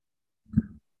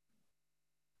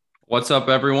What's up,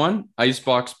 everyone?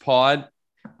 Icebox Pod,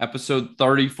 episode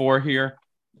 34 here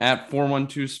at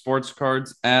 412 Sports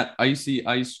Cards at Icy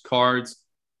Ice Cards.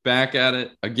 Back at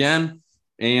it again.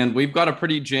 And we've got a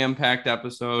pretty jam-packed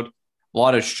episode, a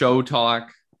lot of show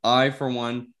talk. I, for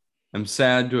one, am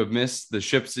sad to have missed the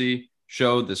Shipsy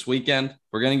show this weekend.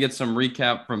 We're going to get some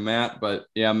recap from Matt. But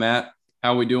yeah, Matt,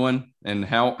 how we doing? And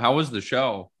how was the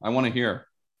show? I want to hear.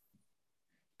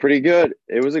 Pretty good.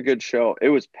 It was a good show. It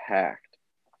was packed.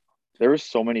 There were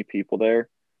so many people there,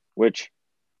 which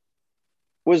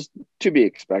was to be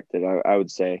expected, I would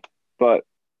say. But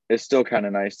it's still kind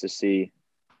of nice to see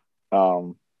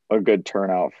a good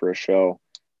turnout for a show,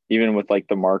 even with like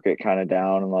the market kind of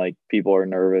down and like people are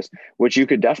nervous, which you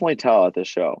could definitely tell at the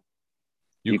show.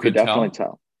 You You could could definitely tell?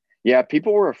 tell. Yeah,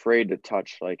 people were afraid to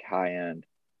touch like high end.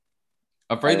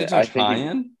 Afraid to I touch think high it,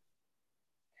 end?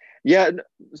 yeah.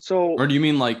 So Or do you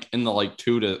mean like in the like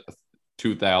 2 to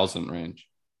 2,000 range?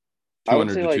 I would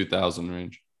 200 say to like 2,000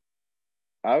 range.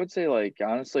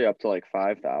 honestly up to like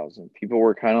 5,000. People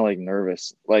were kind of like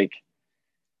nervous. Like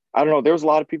I don't know. There was a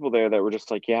lot of people there that were just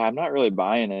like, yeah, I'm not really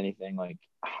buying anything like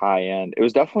high end. It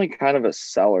was definitely kind of a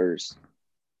seller's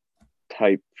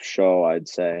type show, I'd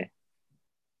say.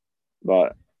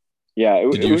 But yeah,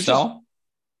 Did it you was just sell?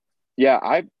 yeah,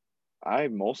 I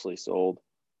mostly sold.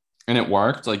 And it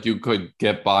worked? Like you could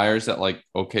get buyers at like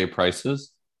okay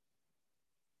prices?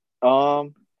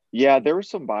 Um, yeah, there were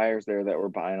some buyers there that were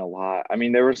buying a lot. I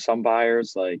mean, there were some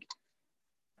buyers like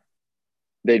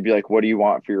they'd be like, "What do you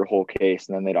want for your whole case?"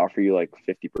 And then they'd offer you like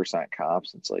 50%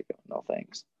 comps. It's like, no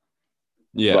thanks.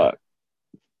 Yeah. But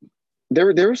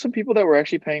there were some people that were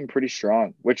actually paying pretty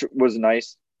strong, which was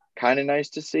nice, kind of nice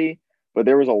to see. But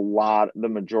there was a lot. The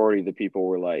majority of the people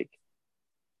were like,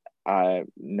 I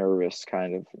nervous,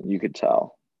 kind of. You could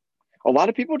tell. A lot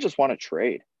of people just want to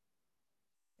trade.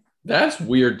 That's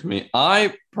weird to me.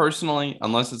 I personally,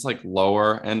 unless it's like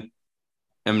lower and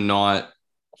am not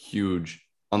huge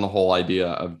on the whole idea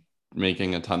of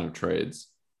making a ton of trades.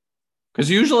 Because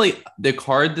usually the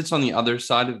card that's on the other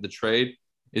side of the trade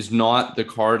is not the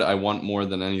card I want more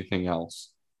than anything else.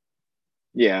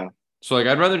 Yeah, So like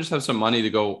I'd rather just have some money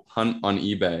to go hunt on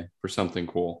eBay for something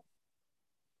cool.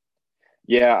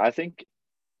 yeah. I think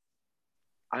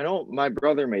I know my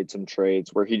brother made some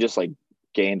trades where he just like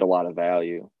gained a lot of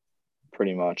value,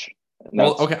 pretty much, and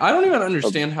Well, that's okay, I don't even a,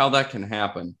 understand how that can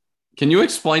happen. Can you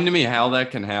explain to me how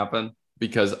that can happen?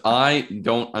 Because I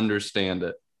don't understand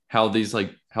it. How these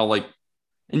like how like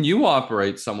and you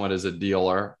operate somewhat as a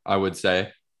dealer, I would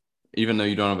say, even though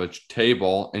you don't have a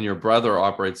table, and your brother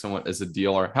operates somewhat as a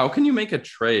dealer. How can you make a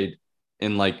trade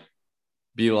and like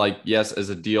be like, yes, as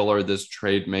a dealer, this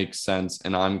trade makes sense,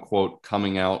 and I'm quote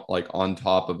coming out like on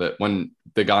top of it when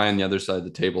the guy on the other side of the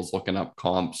table is looking up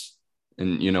comps,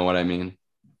 and you know what I mean?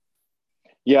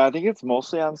 yeah. I think it's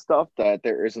mostly on stuff that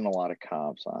there isn't a lot of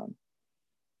comps on.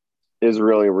 Is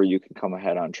really where you can come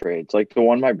ahead on trades. Like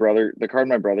the card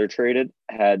my brother traded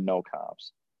had no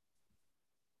comps.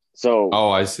 So Oh,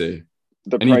 I see.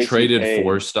 the And he price he traded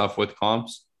for paid, stuff with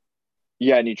comps.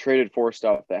 yeah, and he traded for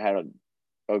stuff that had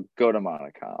a good amount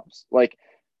of comps. Like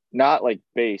not like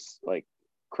base, like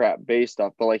crap base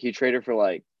stuff, but like he traded for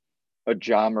like a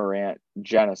John Morant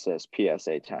Genesis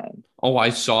PSA 10, Oh, I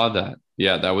saw that.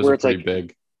 Yeah, that was a where it's pretty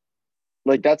big.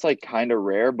 like that's like kind of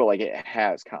rare, but like it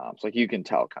has comps. Like you can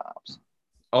tell comps.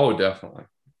 Oh, definitely.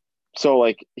 So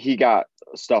like he got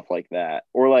stuff like that.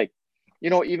 Or like,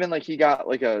 even like he got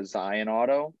like a Zion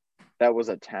auto that was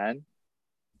a 10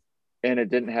 and it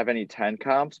didn't have any 10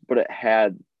 comps, but it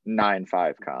had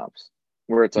 9.5 comps.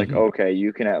 Where it's like, Mhm. okay,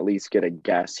 you can at least get a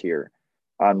guess here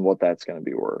on what that's going to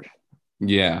be worth.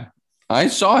 Yeah. I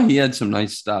saw he had some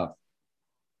nice stuff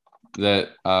that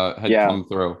had Yeah. come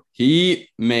through. He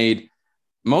made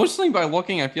mostly by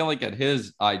looking, I feel like at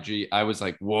his IG, I was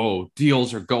like, whoa,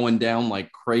 deals are going down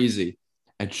like crazy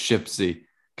at Shipsy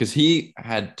because he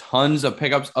had tons of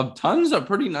pickups of tons of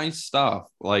pretty nice stuff.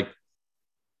 Like,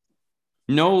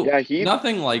 no, Yeah.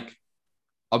 nothing like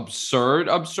absurd,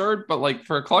 but like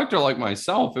for a collector like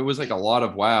myself, it was like a lot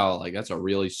of wow, like that's a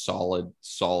really solid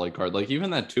card. Like,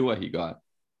 even that Tua he got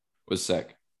was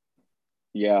sick.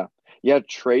 Yeah. Yeah.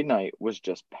 Trade night was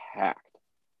just packed.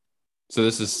 So,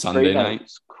 this is Trade Sunday night night.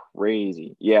 was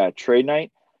crazy. Yeah. Trade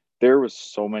night, there was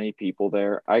so many people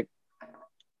there. I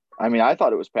mean, I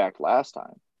thought it was packed last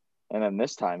time. And then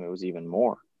this time it was even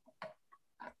more.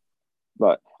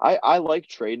 But I like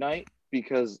trade night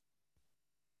because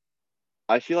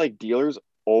I feel like dealers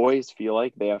always feel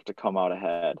like they have to come out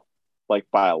ahead, like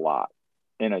by a lot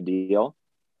in a deal.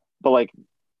 But like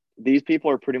these people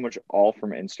are pretty much all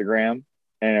from Instagram.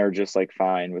 and are just like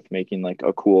fine with making like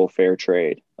a cool fair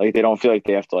trade. Like they don't feel like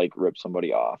they have to like rip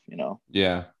somebody off, you know.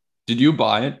 Yeah. Did you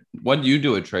buy it? What do you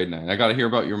do at trade night? I got to hear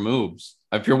about your moves.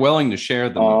 If you're willing to share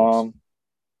the moves. Um,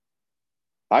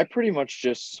 I pretty much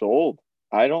just sold.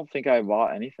 I don't think I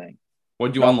bought anything.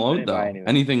 What'd you No, I unload didn't buy though? anything.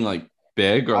 Anything like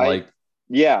big or I like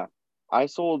Yeah, I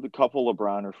sold a couple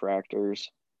LeBron refractors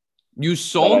you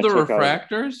that sold I the took out of.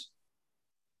 refractors?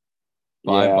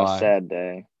 Bye Yeah, bye. sad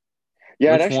day.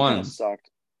 Yeah, it Which actually kind of ones? sucked.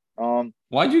 Um,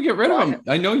 Why'd you get rid so of them?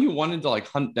 I know you wanted to like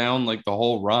hunt down like the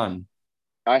whole run.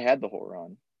 I had the whole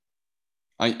run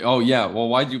Oh yeah. Well,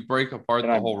 why'd you break apart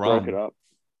and the I whole broke it run? up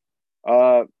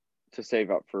uh to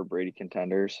save up for Brady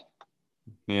contenders.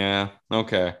 Yeah.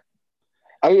 Okay.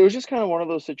 It was just kind of one of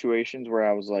those situations where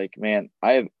I was like, man,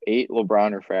 I have 8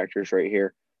 LeBron refractors right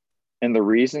here, and the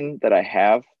reason that I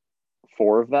have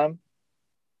 4 of them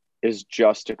is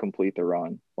just to complete the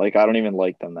run. Like I don't even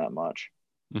like them that much.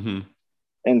 Hmm.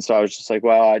 And so I was just like,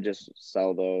 well, I just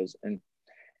sell those. And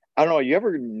I don't know, you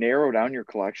ever narrow down your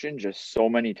collection just so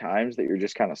many times that you're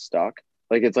just kind of stuck?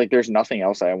 Like it's like there's nothing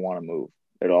else I want to move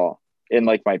at all in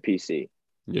like my PC.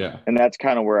 Yeah. And that's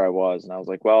kind of where I was. And I was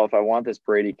like, well, if I want this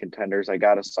Brady contenders, I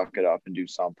got to suck it up and do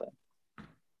something.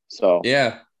 So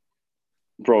Yeah.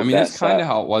 I broke mean, that that's kind set. of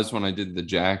how it was when I did the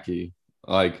Jackie.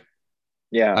 Like,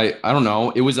 Yeah. I don't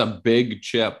know. It was a big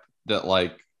chip that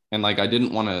like, and like I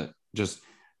didn't want to just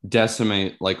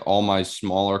decimate like all my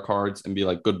smaller cards and be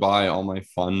like goodbye all my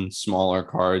fun smaller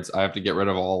cards. I have to get rid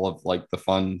of all of like the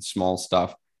fun small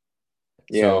stuff.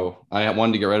 Yeah. So I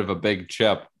wanted to get rid of a big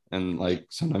chip, and like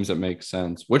sometimes it makes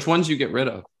sense. Which ones you get rid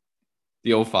of?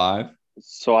 The '05.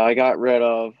 So I got rid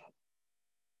of,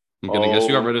 I'm gonna guess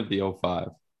you got oh, rid of the '05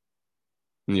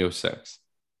 and the '06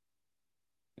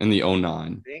 and the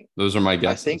 '09. I think Those are my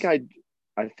I think guesses. I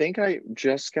I think I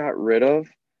just got rid of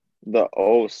the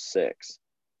 '06.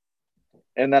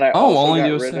 And then I Oh, also only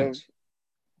got the rid of '06.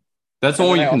 That's the and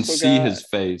then one I you can also see got his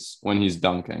face when he's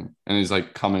dunking and he's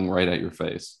like coming right at your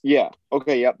face. yeah,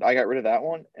 okay, yep, I got rid of that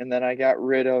one. And then I got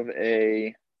rid of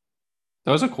a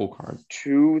That was a cool card.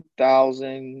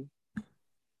 2005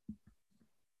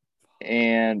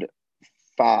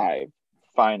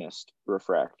 finest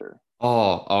refractor.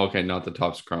 Oh, okay, not the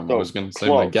Topps Chrome. I So was gonna say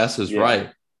my close. guess is Yeah.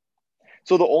 right.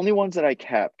 So the only ones that I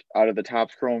kept out of the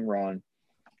Topps Chrome run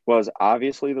was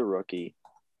obviously the rookie.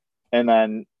 And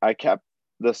then I kept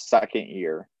the second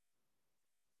year.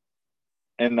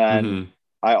 And then Mm-hmm.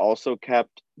 I also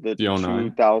kept the The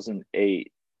 '09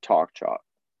 2008 Talk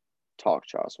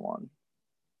Chos one.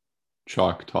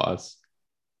 Chalk Toss.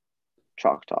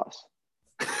 Chalk Toss.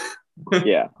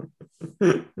 Yeah.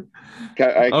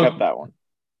 I kept Oh, that one.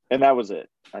 And that was it,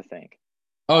 I think.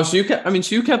 oh, so you kept. I mean,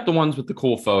 so you kept the ones with the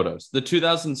cool photos. The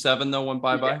 2007 though went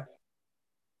bye Yeah. bye.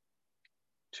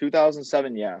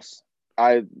 2007, yes.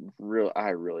 I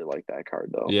really like that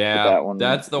card though. But Yeah, that one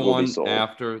that's the will be one sold.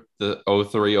 after the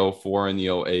 '03, '04, and the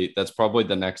 '08. That's probably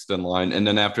the next in line. And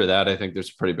then after that, I think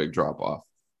there's a pretty big drop off.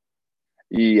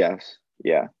 Yes.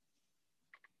 Yeah.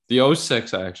 The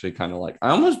 '06, I actually kind of like. I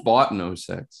almost bought an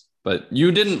 '06, but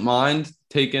you didn't mind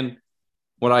taking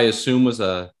what I assume was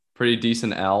a pretty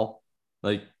decent L.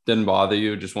 Like, didn't bother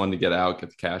you, just wanted to get out, get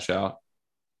the cash out.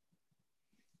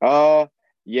 Uh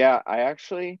yeah, I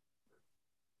actually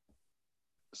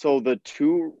so the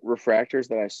 2 refractors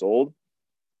that I sold,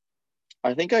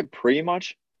 I think I pretty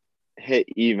much hit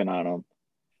even on them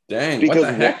Dang, what because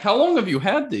the what heck? How long have you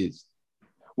had these?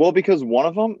 well because one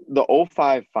of them, the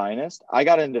 '05 finest, I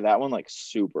got into that one like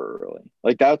super early.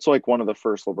 Like that's like one of the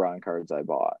first LeBron cards I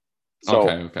bought. So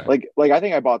Okay, okay. like I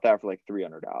think I bought that for like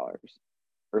 $300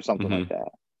 or something like Hmm. that.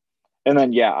 And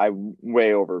then yeah, I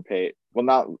way overpaid. Well,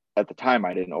 not at the time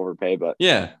I didn't overpay, but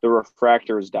Yeah, the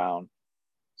refractor is down.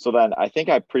 So then I think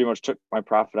I pretty much took my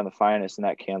profit on the finest and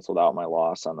that canceled out my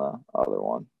loss on the other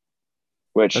one.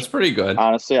 that's Which pretty good.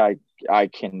 honestly I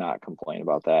cannot complain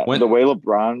about that. When The way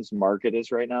LeBron's market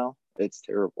is right now, it's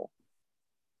terrible.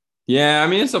 Yeah, I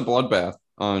mean it's a bloodbath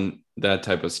on that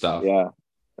type of stuff. Yeah,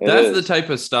 it That's the is. type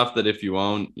of stuff that if you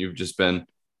own, you've just been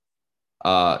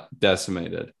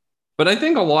decimated. But I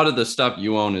think a lot of the stuff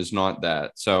you own is not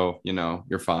that. So,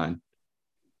 you're fine.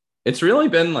 It's really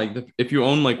been like if you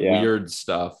own like Yeah. weird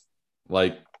stuff,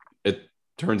 like it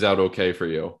turns out okay for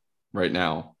you right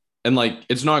now. And like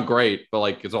it's not great, but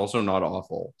like it's also not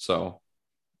awful. So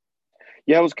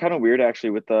Yeah, it was kind of weird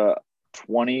actually with the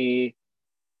 2014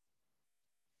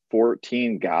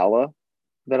 Gala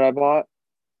that I bought.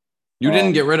 you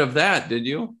didn't get rid of that, did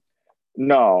you?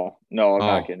 No, I'm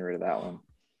not Oh, getting rid of that one.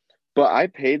 But I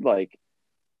paid like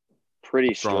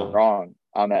pretty strong. strong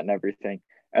on that and everything.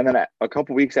 And then a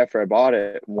couple weeks after I bought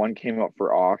it, one came up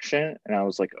for auction, and I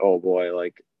was like, oh boy,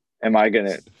 like, am I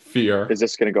gonna? Fear. Is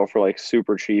this gonna go for like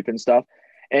super cheap and stuff?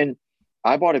 And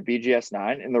I bought a BGS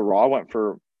 9, and the Raw went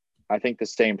for, I think, the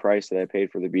same price that I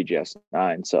paid for the BGS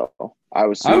 9. So I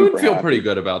was I would super feel pretty happy.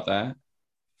 good about that.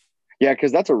 Yeah,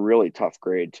 because that's a really tough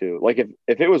grade too. Like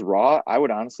if it was Raw, I would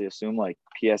honestly assume like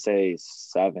PSA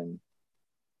 7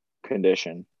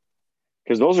 condition,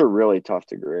 because those are really tough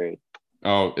to grade.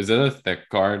 Oh, is it a thick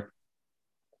card?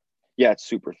 Yeah, it's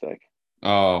super thick.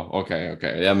 Oh, okay.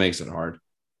 That makes it hard.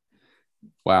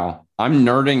 Wow. I'm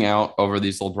nerding out over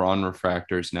these LeBron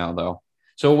refractors now, though.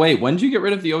 So wait, when did you get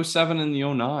rid of the '07 and the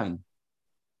 '09?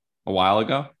 A while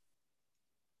ago?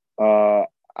 Uh,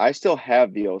 I still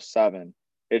have the '07.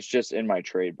 It's just in my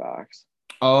trade box.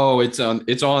 Oh, it's on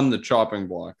the chopping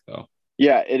block though.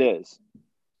 Yeah, it is.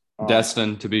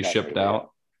 Destined to be Not shipped nearly yet. out.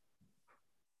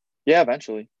 Yeah,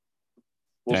 eventually.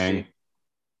 We'll Dang. see.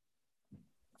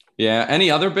 Yeah. Any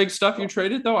other big stuff you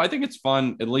traded though? I think it's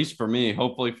fun, at least for me,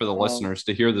 hopefully for the Um, listeners,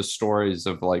 to hear the stories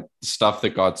of like stuff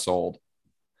that got sold.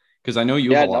 Because I know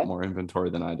you have yeah, a lot more inventory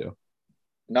than I do.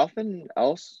 nothing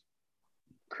else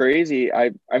crazy.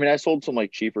 I mean, I sold some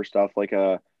like cheaper stuff, like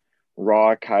a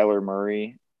raw Kyler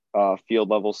Murray, field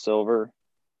level silver.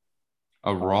 A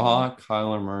Um, raw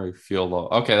Kyler Murray field goal.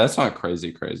 Okay, that's not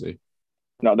crazy.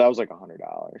 no, that was like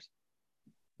 $100.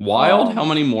 Wild how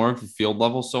many more of the field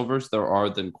level silvers there are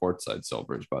than courtside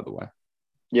silvers, by the way.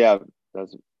 Yeah,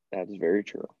 that's that is very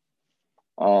true.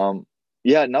 Um,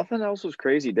 yeah, nothing else was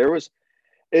crazy.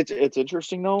 It's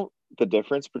interesting though, the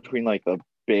difference between like the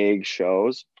big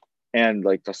shows and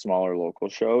like the smaller local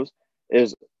shows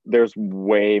is there's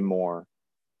way more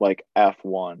like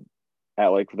F1 at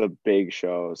like the big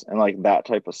shows and like that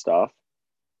type of stuff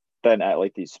than at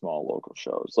like these small local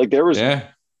shows. Like Yeah.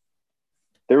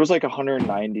 there was like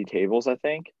 190 tables, I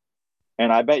think,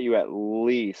 and I bet you at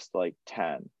least like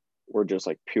 10 were just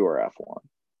like pure F1.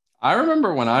 I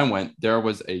remember when I went, there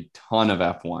was a ton of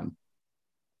F1,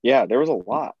 Yeah, there was a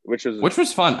lot, which is which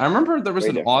was fun. I remember there was way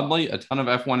an different. oddly a ton of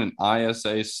F1 and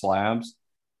ISA slabs,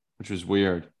 which was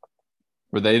weird.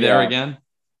 Were they there Yeah, again?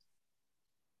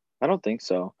 I don't think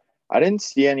so. I didn't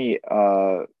see any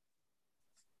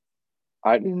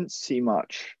I didn't see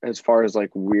much as far as like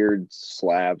weird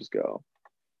slabs go.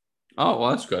 Oh,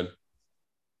 well, that's good.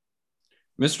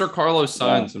 Mr. Carlos Yeah.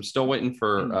 Sainz, I'm still waiting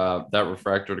for that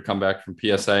refractor to come back from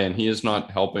PSA, and he is not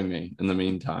helping me in the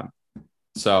meantime.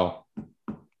 So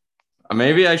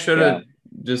maybe I should Yeah. have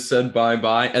just said bye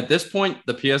bye. At this point,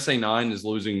 the PSA 9 is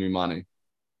losing me money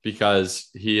because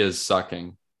he is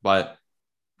sucking. But,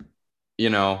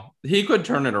 he could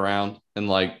turn it around. And,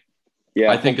 like,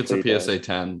 Yeah, I think it's a hopefully it PSA does.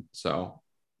 10, so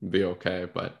it'd be okay.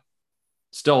 But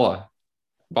still,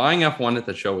 buying F1 at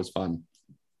the show was fun.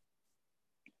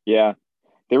 Yeah.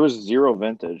 There was zero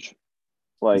vintage.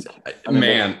 Like, I mean,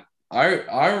 Man,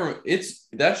 it's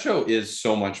that show is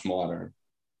so much modern.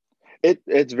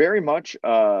 it's very much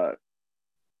an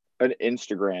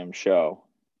Instagram show.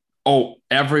 Oh,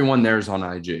 everyone there's on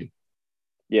IG.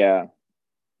 Yeah.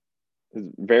 It's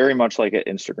very much like an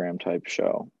Instagram type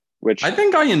show, I which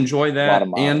think I enjoy a lot of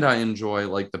that, and I models. enjoy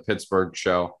like the Pittsburgh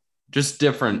show, just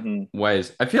different Hmm.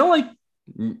 ways. I feel like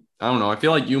I don't know. I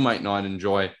feel like you might not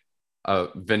enjoy a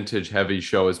vintage heavy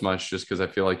show as much, just because I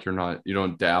feel like you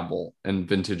don't dabble in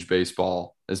vintage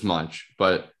baseball as much.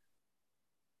 But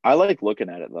I like looking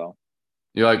at it though.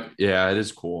 you're like, yeah, it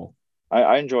is cool.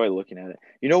 I enjoy looking at it.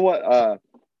 You know what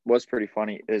was pretty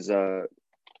funny is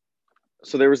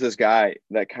so there was this guy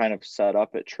that kind of set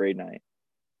up at trade night.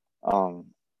 Um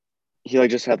he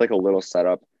like just had like a little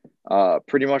setup,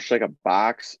 pretty much like a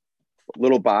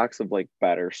little box of like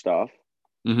better stuff,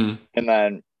 Hmm. and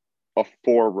then a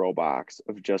 4 row box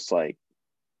of just like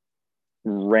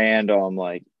random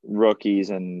like rookies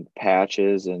and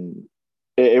patches, and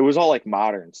it was all like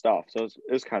modern stuff. So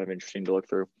it was kind of interesting to look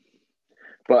through.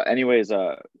 But anyways,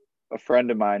 a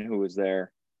friend of mine who was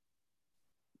there,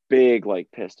 big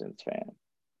like Pistons fan.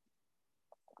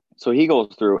 So he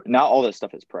goes through. Now all this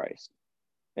stuff is priced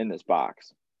in this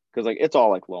box because like it's all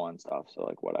like low end stuff. So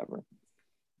like whatever.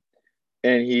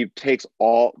 And he takes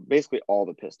basically all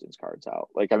the Pistons cards out.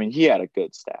 Like I mean, he had a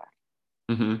good stack,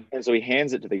 Hmm. and so he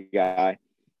hands it to the guy,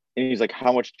 and he's like,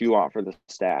 "How much do you want for the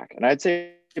stack?" And I'd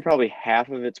say probably half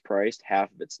of it's priced, half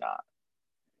of it's not.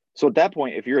 So at that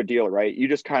point, if you're a dealer, right, you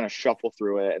just kind of shuffle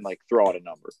through it and like throw out a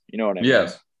number. You know what I mean?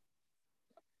 Yes,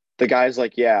 The guy's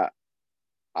like, "Yeah,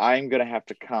 I'm gonna have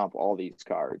to comp all these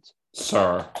cards."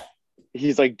 sir.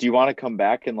 He's like, "Do you want to come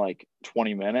back in like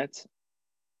 20 minutes?"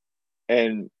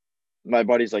 And my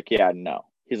buddy's like, "Yeah, no."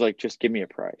 He's like, "Just give me a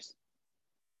price."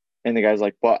 And the guy's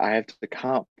like, but I have to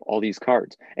comp all these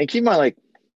cards. And keep in mind, like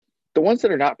the ones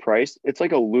that are not priced, it's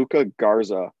like a Luca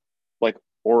Garza, like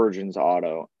Origins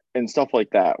auto and stuff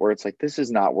like that, where it's like, this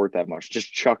is not worth that much.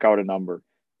 Just chuck out a number.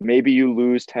 Maybe you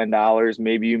lose $10,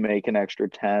 maybe you make an extra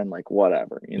 10, like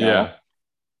whatever, you know? Yeah.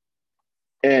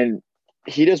 And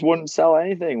he just wouldn't sell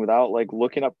anything without like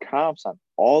looking up comps on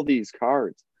all these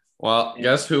cards. Well, And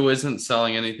guess who isn't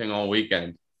selling anything all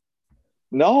weekend?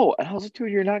 no, and I was like,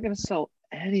 dude, you're not gonna sell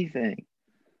anything.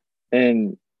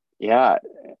 And yeah,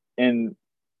 and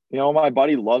my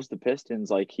buddy loves the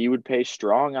Pistons. Like he would pay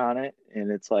strong on it,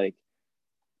 and it's like,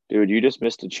 dude, you just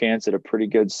missed a chance at a pretty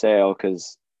good sale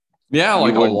because Yeah,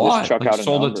 you like a wouldn't just lot. chuck Like out a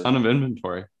sold a number. ton of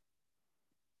inventory.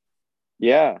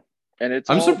 Yeah, and it's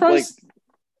I'm all like surprised.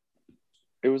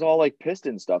 it was all like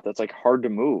Piston stuff that's like hard to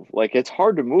move. Like it's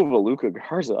hard to move a Luca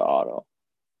Garza auto.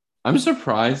 I'm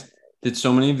surprised that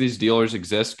so many of these dealers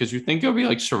exist because you think it would be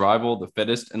like survival of the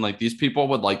fittest, and like these people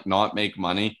would like not make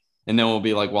money, and then will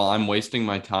be like, well, I'm wasting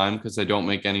my time because I don't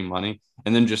make any money,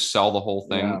 and then just sell the whole Yeah,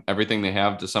 thing, everything they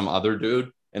have to some other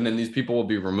dude, and then these people will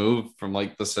be removed from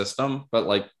like the system, but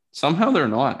like somehow they're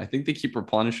not. I think they keep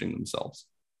replenishing themselves.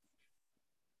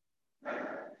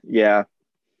 yeah.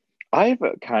 I have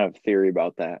a kind of theory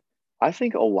about that. I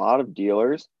think a lot of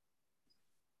dealers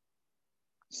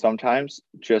sometimes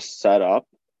just set up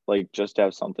like just to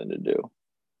have something to do.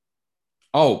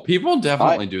 Oh, people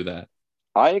I definitely do that.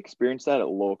 I experience that at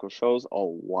local shows a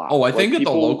lot. Oh, I Like think at the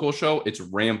people, local show, it's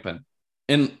rampant.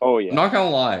 And oh I'm yeah. not gonna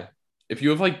lie, if you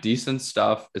have like decent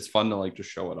stuff, it's fun to like just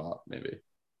show it off, maybe.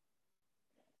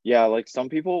 Yeah, like some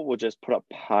people will just put a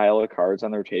pile of cards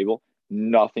on their table.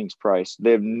 Nothing's priced.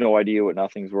 They have no idea what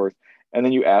nothing's worth. And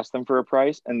then you ask them for a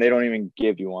price and they don't even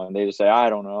give you one. They just say, I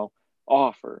don't know,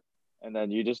 offer. And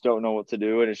then you just don't know what to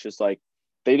do. And it's just like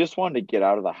they just wanted to get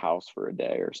out of the house for a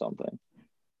day or something.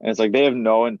 And it's like they have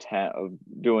no intent of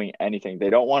doing anything. They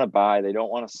don't want to buy, they don't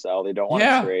want to sell, they don't want to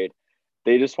Yeah. trade.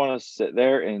 They just want to sit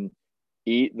there and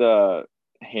eat the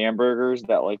hamburgers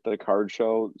that like the card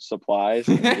show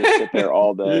supplies and just sit there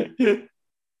all day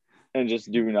and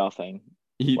just do nothing.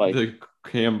 Eat Like, the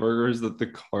hamburgers that the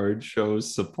card show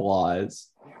supplies.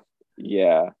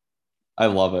 yeah, I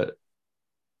love it.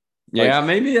 like, Yeah,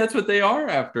 maybe that's what they are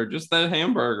after, just that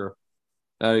hamburger,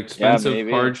 that yeah, expensive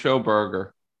maybe. card show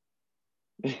burger.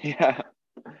 Yeah.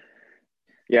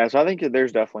 Yeah. So I think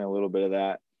there's definitely a little bit of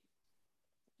that.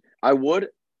 I would,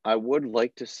 I would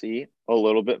like to see a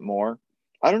little bit more.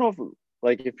 I don't know if,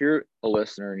 like, if you're a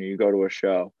listener and you go to a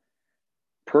show,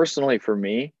 personally for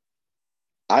me,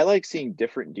 I like seeing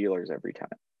different dealers every time.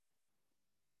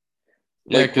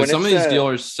 Yeah, Like because when some it's of these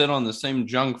dealers sit on the same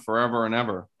junk forever and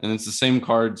ever, and it's the same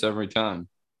cards every time.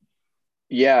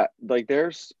 yeah, like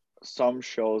there's some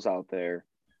shows out there.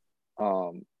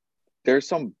 Um, there's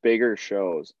some bigger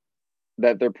shows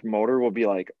that their promoter will be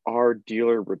like, our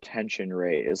dealer retention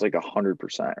rate is like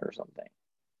 100% or something.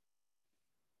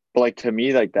 But like to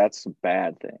me, like that's a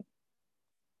bad thing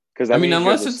because I that mean, means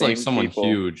you have unless the it's like same someone people.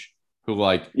 huge who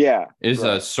like Yeah, is a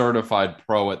right, certified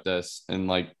pro at this and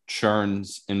like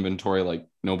churns inventory like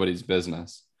nobody's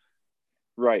business.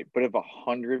 right. But if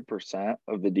 100%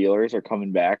 of the dealers are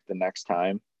coming back the next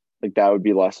time, like that would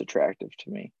be less attractive to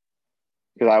me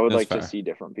because I would That's like to fair. see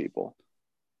different people.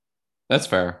 That's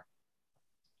fair.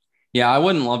 Yeah, I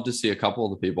wouldn't love to see a couple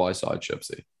of the people I saw at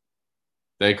Chipsy.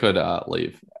 They could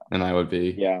leave, and I would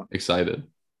be Yeah, excited.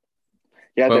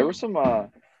 yeah. But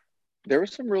There were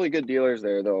some really good dealers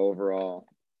there though. Overall,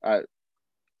 I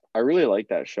I really like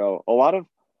that show. A lot of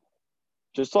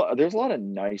just there's a lot of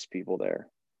nice people there,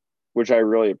 which I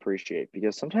really appreciate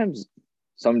because sometimes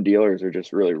some dealers are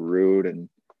just really rude and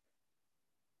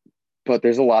but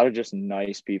there's a lot of just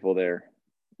nice people there,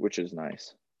 which is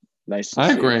nice. Nice to I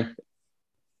see. agree.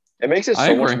 It makes it I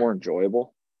so much agree. more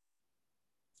enjoyable.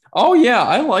 Oh yeah,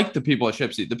 I like the people at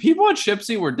Chipsy. The people at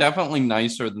Chipsy were definitely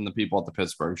nicer than the people at the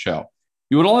Pittsburgh show.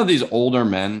 You would all have these older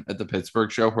men at the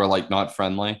Pittsburgh show who are like not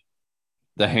friendly,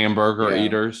 the hamburger Yeah.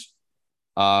 eaters,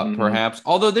 Hmm. perhaps.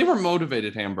 Although they were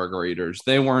motivated hamburger eaters,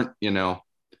 they weren't,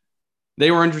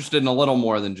 they were interested in a little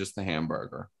more than just the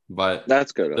hamburger. But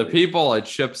That's good at the least. people at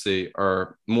Chipsy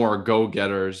are more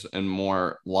go-getters and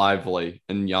more lively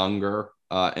and younger,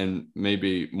 and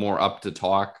maybe more up to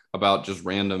talk about just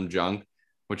random junk,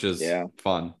 which is Yeah.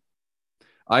 fun.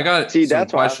 I got See, some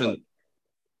that's what I like. question.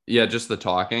 Yeah, just the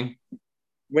talking.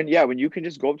 When you can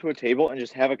just go up to a table and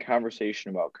just have a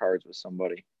conversation about cards with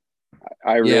somebody.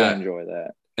 I really Yeah, enjoy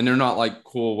that. and they're not like,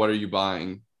 cool, what are you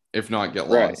buying? If not, get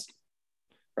Right. lost.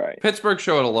 Right. Pittsburgh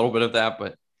showed a little bit of that,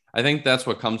 but I think that's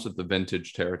what comes with the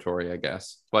vintage territory, I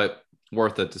guess. But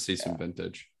worth it to see some Yeah.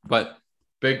 vintage. But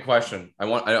Big question. I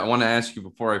want to ask you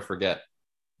before I forget.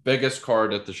 Biggest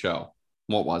card at the show.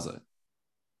 What was it?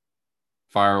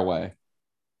 Fire away.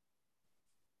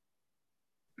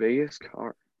 Biggest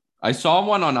card. I saw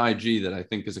one on IG that I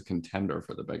think is a contender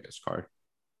for the biggest card.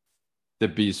 The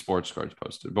B Sports Cards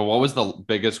posted. But what was the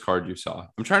biggest card you saw?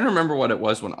 I'm trying to remember what it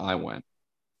was when I went.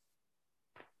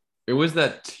 It was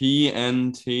that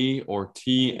TNT or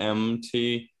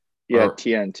TMT. Yeah, Or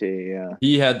TNT. Yeah,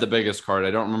 he had the biggest card.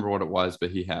 I don't remember what it was, but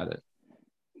he had it.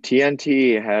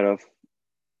 TNT had a.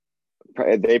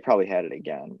 They probably had it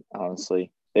again.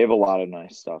 Honestly, they have a lot of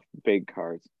nice stuff. Big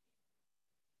cards.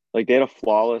 Like they had a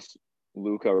flawless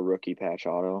Luca rookie patch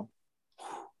auto.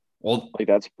 Well, Like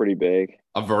that's pretty big.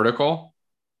 a vertical.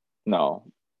 No,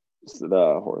 it's the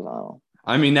horizontal.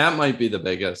 I mean, that might be the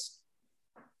biggest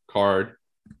card.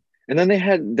 And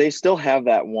then they still have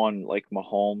that one like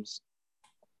Mahomes,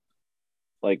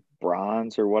 like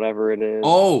bronze or whatever it is.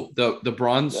 Oh, the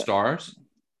bronze That- stars.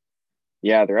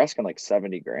 Yeah, they're asking like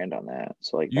 70 grand on that.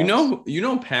 So like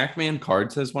Pac-Man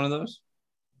Cards has one of those.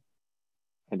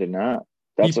 I did not.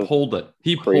 He That's a pulled it.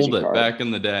 He crazy pulled it card. back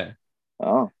in the day,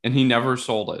 oh, and he never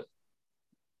sold it.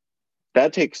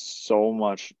 that takes so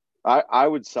much. I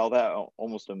would sell that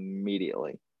almost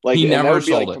immediately. Like He and that never would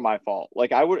be sold like it. to my fault.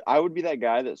 Like I would be that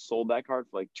guy that sold that card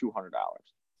for like $200.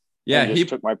 Yeah, and just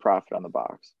took my profit on the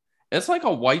box. it's like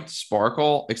a white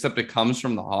sparkle, except it comes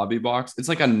from the hobby box. It's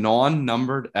like a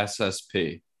non-numbered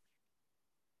SSP,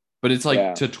 but it's like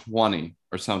Yeah. to 20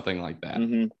 or something like that.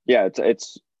 Yeah,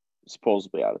 it's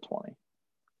supposedly out of 20.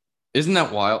 Isn't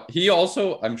that wild? He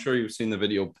also, I'm sure you've seen the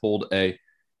video, pulled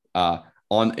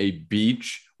on a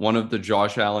beach, one of the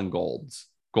Josh Allen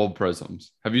gold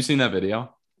prisms. Have you seen that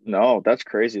video? No, that's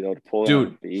crazy though to pull it on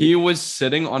Dude, the beach. he was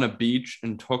sitting on a beach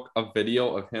and took a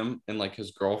video of him and like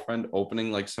his girlfriend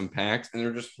opening like some packs, and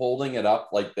they're just holding it up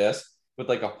like this with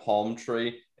like a palm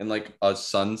tree and like a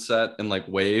sunset and like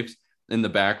waves in the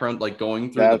background, like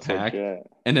going through That's the pack. legit.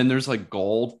 And then there's like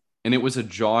gold, and it was a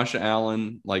Josh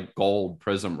Allen like gold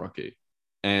prism rookie.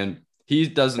 And he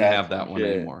doesn't That's have that one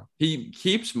legit. anymore. He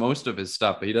keeps most of his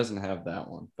stuff, but he doesn't have that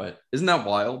one. But isn't that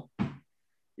wild?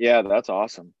 Yeah, that's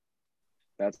awesome.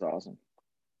 That's awesome.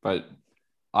 But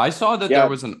I saw that Yeah. there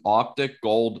was an optic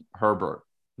gold Herbert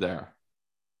there.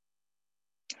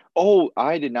 Oh,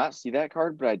 I did not see that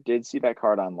card, but I did see that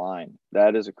card online.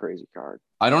 That is a crazy card.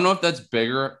 I don't know if that's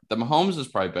bigger. The Mahomes is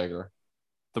probably bigger.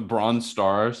 The Bronze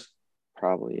Stars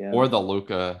Probably, yeah. or the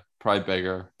Luca probably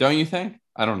bigger. Don't you think?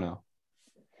 I don't know.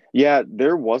 Yeah,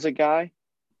 there was a guy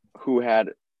who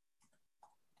had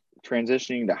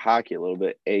transitioning to hockey a little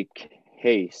bit, a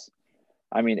case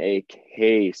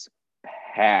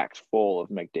packed full of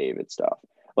McDavid stuff.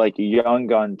 Like Young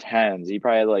Gun 10s. He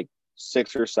probably had like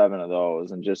 6 or 7 of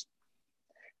those and just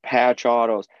patch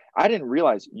autos. I didn't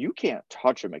realize you can't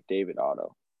touch a McDavid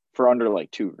auto for under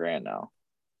like $2,000 now.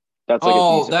 That's like a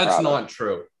decent that's product. not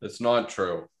true. That's not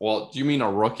true. Well, do you mean a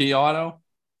rookie auto?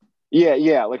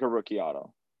 Yeah, like a rookie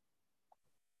auto.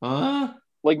 Huh?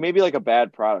 Like maybe like a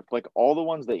bad product. Like all the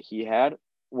ones that he had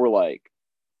were like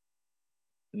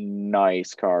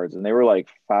nice cards, and they were like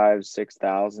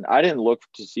 5,000-6,000. I didn't look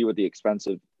to see what the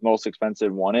most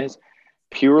expensive one is,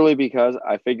 purely because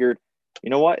I figured, you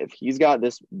know what, if he's got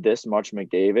this much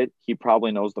McDavid, he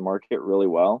probably knows the market really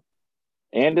well,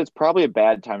 and it's probably a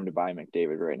bad time to buy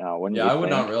McDavid right now. Wouldn't you Yeah, I would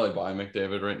think? not really buy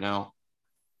McDavid right now.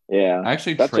 Yeah, I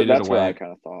actually that's traded what away. I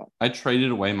kind of thought. I traded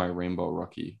away my rainbow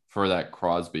rookie for that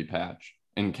Crosby patch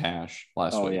in cash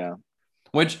last week. Yeah.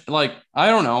 Which, like, I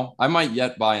don't know. I might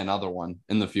yet buy another one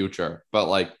in the future, but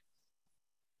like,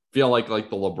 feel like the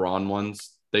LeBron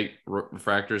ones,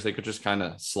 refractors, they could just kind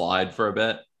of slide for a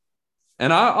bit.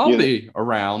 And I'll be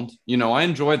around. You know, I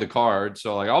enjoy the card,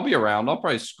 so like I'll be around. I'll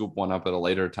probably scoop one up at a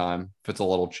later time if it's a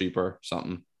little cheaper,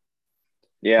 something.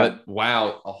 Yeah. But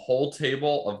wow, a whole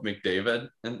table of McDavid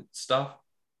and stuff.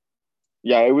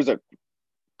 Yeah, it was a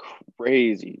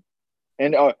crazy,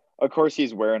 and of course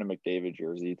he's wearing a McDavid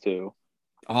jersey too.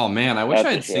 Oh man, I wish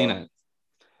I had seen it.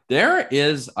 There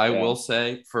is, I will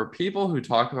say, for people who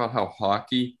talk about how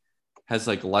hockey has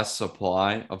like less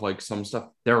supply of like some stuff,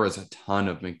 there is a ton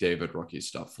of McDavid rookie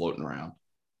stuff floating around.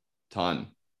 Ton.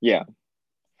 Yeah.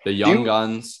 The Young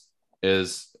Guns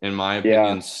is, in my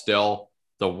opinion, still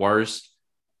the worst,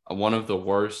 one of the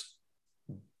worst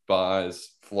buys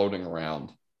floating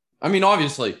around. I mean,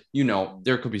 obviously, you know,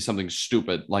 there could be something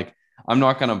stupid. Like, I'm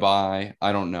not going to buy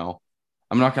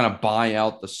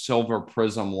out the Silver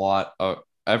Prism lot,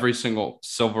 every single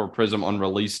Silver Prism on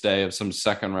release day of some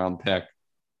second round pick.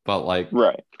 But like,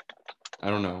 right. I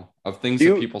don't know, of things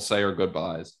that people say are good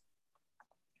buys.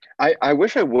 I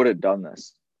wish I would have done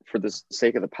this for the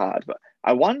sake of the pod, but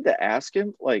I wanted to ask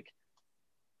him, like,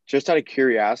 just out of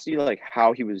curiosity, like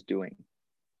how he was doing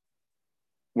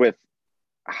with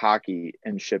hockey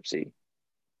and Shipsy.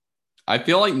 I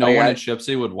feel like no Like one I at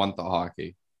Shipsy would want the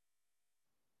hockey.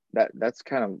 that's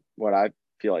kind of what I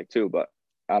feel like too, but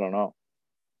I don't know.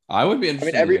 I would be I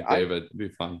mean, interested in the McDavid. It'd be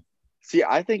fun.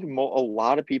 I think a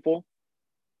lot of people,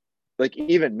 like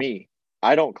even me,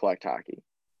 I don't collect hockey,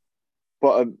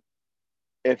 but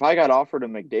if I got offered a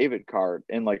McDavid card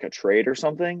in like a trade or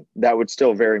something, that would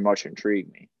still very much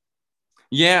intrigue me.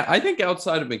 Yeah, I think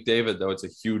outside of McDavid, though, it's a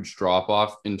huge drop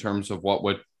off in terms of what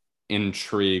would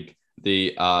intrigue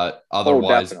the Oh,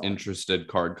 otherwise definitely. interested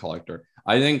card collector.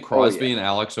 I think Oh yeah. Crosby and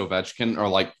Alex Ovechkin are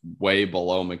like way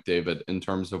below McDavid in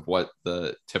terms of what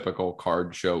the typical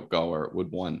card show goer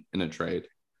would want in a trade.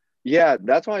 Yeah,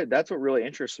 that's what really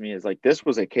interests me is like this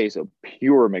was a case of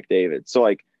pure McDavid. So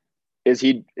like is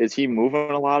he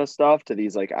moving a lot of stuff to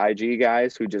these like IG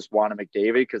guys who just want a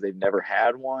McDavid because they've never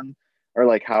had one? Or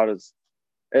like how does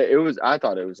it was I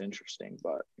thought it was interesting,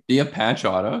 but Do you have patch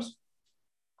autos?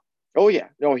 oh yeah.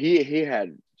 No, he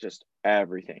had just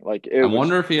everything. Like it I was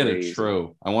wonder if he had a crazy.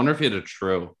 true. I wonder if he had a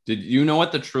true. Did you know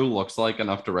what the true looks like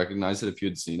enough to recognize it if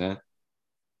you'd seen it?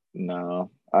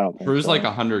 No, I don't think True's like so.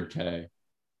 100K.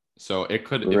 So it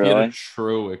could, if he had a Really?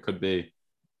 true, it could be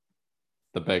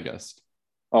the biggest.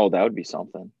 Oh, that would be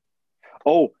something.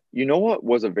 Oh, you know what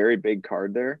was a very big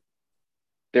card there?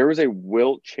 There was a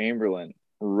Wilt Chamberlain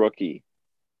rookie,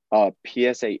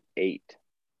 PSA 8.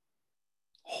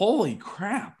 Holy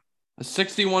crap. A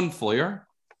 61 Fleer?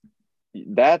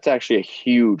 That's actually a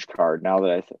huge card now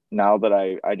that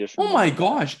I just Oh my remembered that.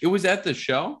 gosh. It was at the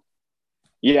show?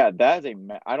 Yeah, that's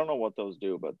I don't know what those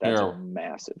do, but that's a Here,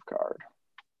 massive card.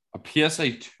 a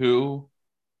PSA 2,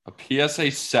 a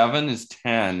PSA 7 is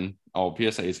 10. Oh,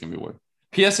 PSA 8 is going to be weird.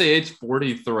 PSA 8 is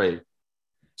 43.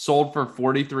 Sold for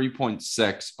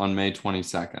 43.6 on May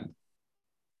 22nd.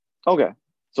 Okay.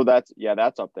 So that's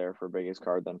up there for biggest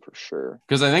card then for sure.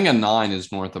 Because I think a 9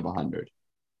 is north of 100.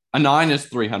 A 9 is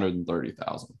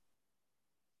 330,000.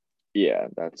 Yeah,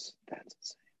 that's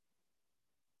insane.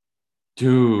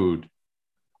 Dude.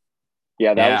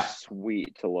 Yeah, that was Yeah.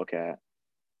 sweet to look at.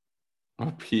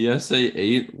 A PSA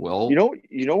 8 You will. know,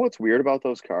 you know what's weird about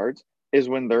those cards is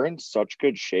when they're in such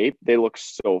good shape, they look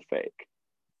so fake.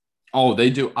 Oh, they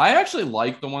do. I actually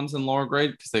like the ones in lower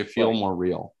grade because they feel Like, more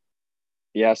real.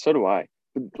 yeah, so do I.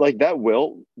 Like that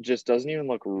Wilt just doesn't even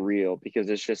look real because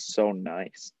it's just so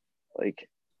nice. Like,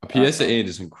 A I don't PSA know. 8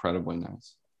 is incredibly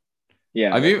nice.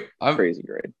 Yeah, I've like even, I've crazy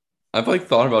great. I've like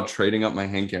thought about trading up my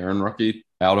Hank Aaron rookie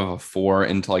out of a 4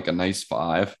 into like a nice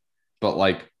 5, but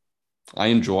like I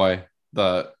enjoy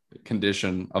the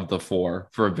condition of the 4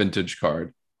 for a vintage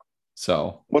card.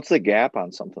 So What's the gap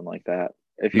on something like that?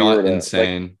 If you were not to like,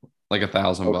 insane, like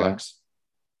 1,000 okay. bucks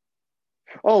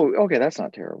Oh, okay, that's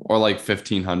not terrible. or like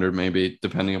 1,500 maybe,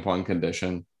 depending upon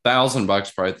condition. 1,000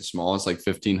 bucks probably at the smallest, like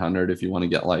 1,500 if you want to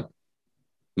get like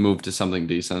moved to something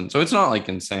decent. So it's not like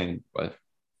insane, but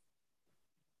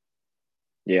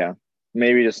Yeah,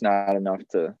 maybe just not enough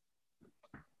to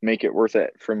make it worth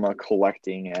it from a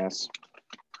collecting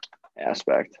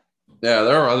aspect. yeah,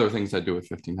 there are other things I do with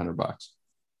 1,500 bucks.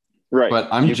 Right. But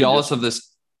I'm You can jealous just of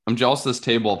this. I'm jealous of this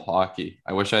table of hockey.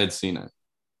 I wish I had seen it.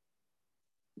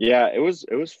 yeah, it was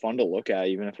fun to look at,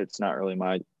 even if it's not really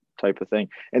my type of thing.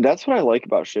 And that's what I like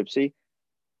about Shipsy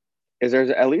is there's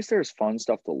at least there's fun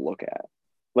stuff to look at.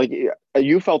 Like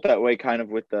you felt that way kind of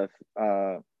with the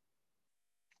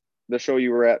show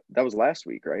you were at. That was last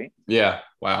week, right? Yeah.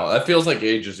 Wow. That feels like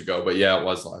ages ago, but yeah, it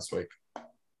was last week.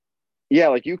 Yeah,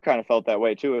 like you kind of felt that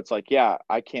way too. It's like, yeah,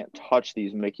 I can't touch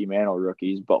these Mickey Mantle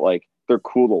rookies, but like they're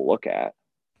cool to look at.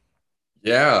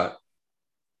 Yeah.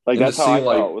 Like And to that's how see I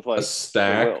felt like with a like the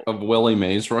stack Wilt. of Willie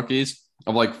Mays rookies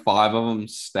of like 5 of them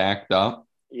stacked up.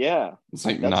 Yeah, It's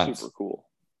like that's super nuts. cool.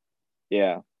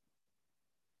 Yeah,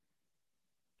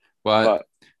 But but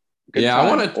good yeah, I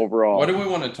want time to. What overall. do we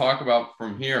want to talk about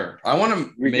from here? I want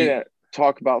to We make. can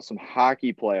talk about some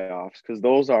hockey playoffs because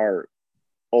those are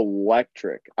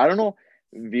electric. I don't know,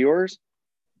 viewers.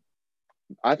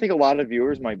 I think a lot of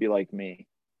viewers might be like me.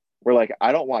 We're like,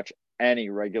 I don't watch any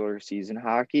regular season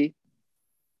hockey,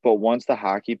 but once the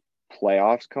hockey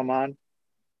playoffs come on,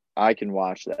 I can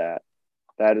watch that.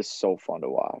 That is so fun to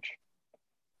watch.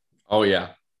 Oh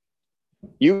yeah,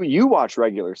 You watch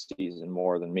regular season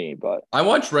more than me, but I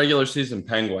watch regular season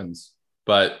Penguins,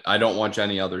 but I don't watch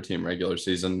any other team regular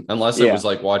season unless it yeah, was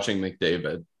like watching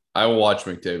McDavid. I will watch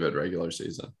McDavid regular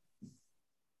season.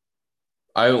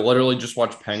 I literally just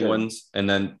watch sure. Penguins and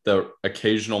then the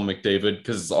occasional McDavid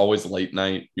because it's always late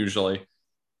night usually.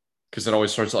 because it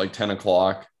always starts at like 10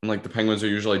 o'clock. And like the Penguins are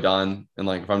usually done. And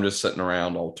like if I'm just sitting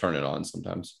around, I'll turn it on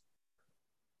sometimes.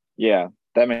 Yeah,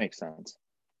 that makes sense.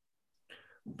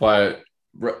 But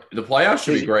the playoffs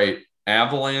should be Because great.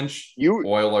 Avalanche, you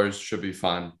Oilers should be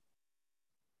fun.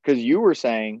 because you were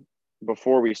saying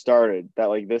before we started that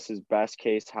like this is best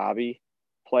case hobby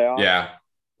playoff. Yeah.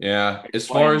 Yeah. As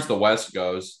far Explain. as the West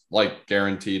goes, like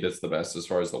guaranteed it's the best as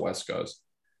far as the West goes.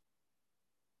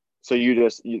 So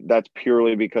that's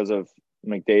purely because of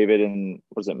McDavid and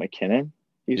was it McKinnon?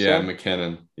 You Yeah, said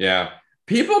McKinnon. Yeah.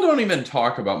 People don't even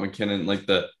talk about McKinnon, like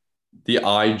the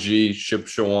IG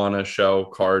Shipshawana show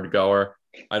card goer.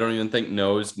 I don't even think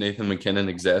knows Nathan McKinnon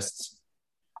exists.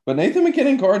 But Nathan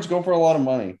McKinnon cards go for a lot of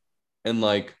money. And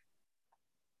like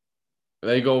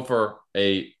they go for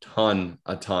a ton.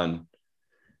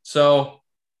 So,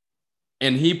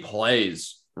 and he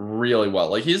plays really well.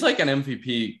 Like he's like an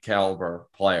MVP caliber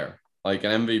player, like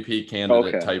an MVP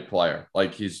candidate okay. type player.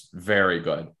 Like he's very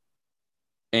good.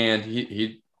 And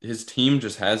his team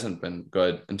just hasn't been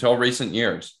good until recent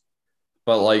years.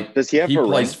 But like Does he have he a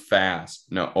plays ring? fast.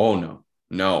 No, oh no.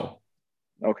 No.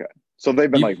 Okay. So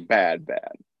they've been He like bad.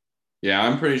 Yeah,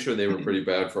 I'm pretty sure they were pretty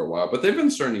bad for a while, but they've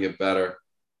been starting to get better.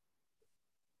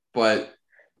 But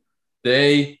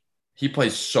they he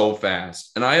plays so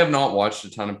fast. And I have not watched a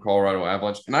ton of Colorado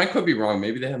Avalanche. And I could be wrong.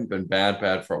 Maybe they haven't been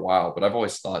bad for a while, but I've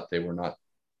always thought they were not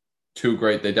too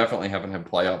great. They definitely haven't had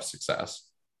playoff success.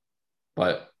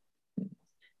 But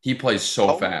he plays so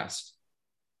How fast,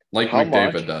 like how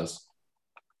McDavid much? does.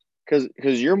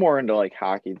 Because you're more into like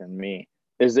hockey than me.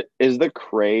 Is the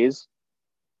craze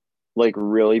like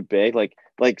really big? Like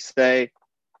say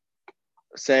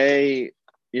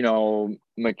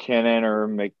McKinnon or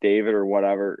McDavid or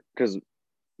whatever, because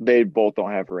they both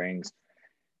don't have rings.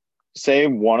 Say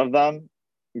one of them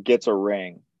gets a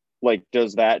ring. Like,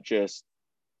 does that just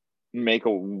make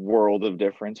a world of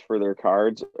difference for their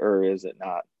cards, or is it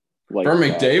not like For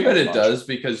that McDavid, as it much? does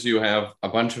because you have a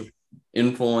bunch of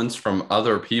influence from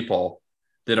other people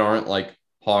that aren't like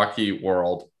hockey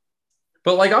world.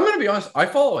 But like I'm gonna be honest, I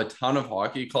follow a ton of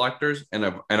hockey collectors and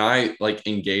I like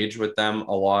engage with them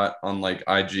a lot on like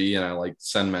IG and I like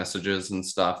send messages and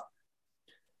stuff.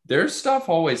 There's stuff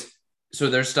always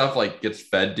there's stuff like gets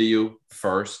fed to you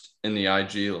first in the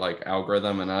IG like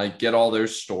algorithm and I get all their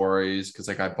stories because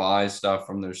like I buy stuff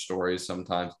from their stories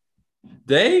sometimes.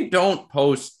 They don't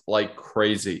post like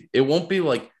crazy. It won't be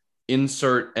like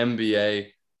insert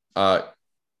NBA uh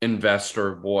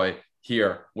investor boy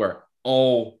here where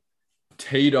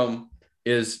Tatum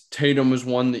has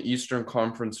won the Eastern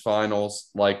Conference Finals.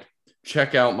 Like,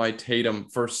 check out my Tatum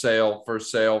for sale, for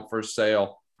sale, for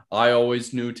sale. I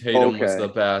always knew Tatum was the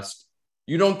Okay. best.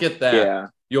 You don't get that. Yeah.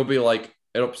 You'll be like,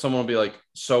 someone will be like,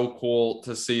 so cool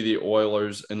to see the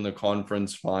Oilers in the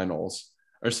conference finals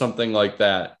or something like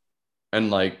that. And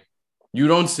like, you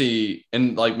don't see,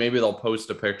 and like maybe they'll post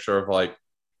a picture of like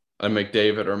a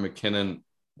McDavid or McKinnon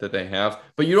that they have,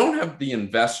 but you don't have the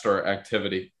investor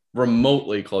activity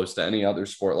remotely close to any other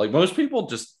sport. Like most people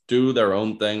just do their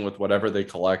own thing with whatever they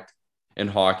collect in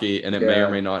hockey, and it may or Yeah.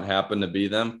 may not happen to be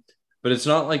them. But it's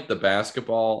not like the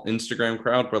basketball Instagram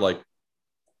crowd where like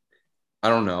I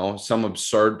don't know, some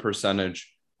absurd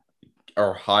percentage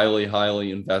are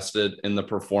highly invested in the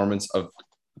performance of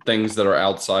things that are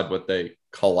outside what they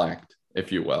collect,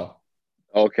 if you will.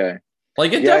 Okay.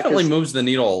 Like it Yeah, definitely because moves the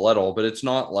needle a little, but it's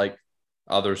not like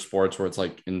other sports where it's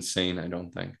like insane, I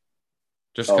don't think.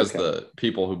 Just because okay. the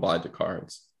people who buy the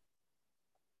cards.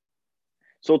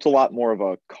 So it's a lot more of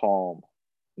a calm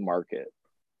market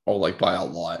Oh, like by a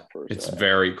lot. per It's se.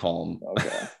 very calm.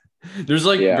 Okay. There's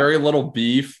like Yeah. very little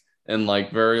beef and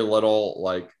like very little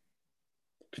like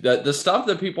that the stuff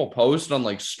that people post on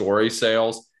like story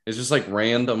sales is just like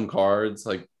random cards.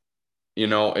 Like,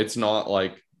 it's not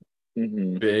like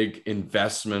Hmm. big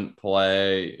investment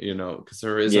play, because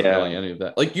there isn't Yeah. really any of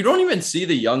that. Like you don't even see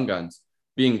the young guns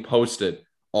being posted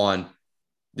on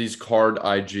these card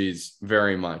IGs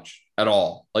very much at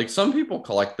all. Like some people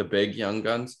collect the big young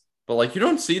guns, but like you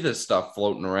don't see this stuff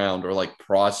floating around or like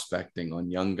prospecting on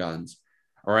young guns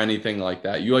or anything like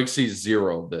that. You like see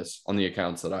zero of this on the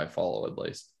accounts that I follow at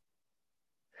least.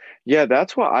 Yeah,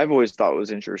 that's what I've always thought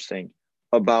was interesting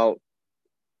about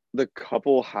the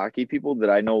couple hockey people that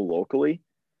I know locally.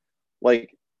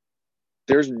 Like,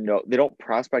 they don't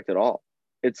prospect at all.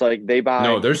 It's like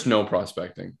No, there's no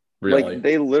prospecting, really.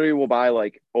 they literally will buy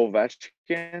like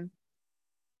Ovechkin,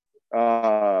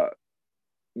 uh,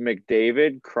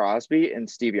 McDavid, Crosby, and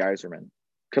Stevie Yzerman.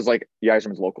 Because like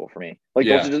Yzerman's local for me. Like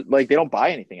those are Yeah. just like they don't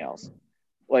buy anything else.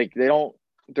 Like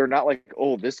they're not like,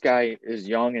 oh, this guy is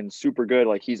young and super good,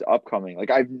 like he's upcoming. Like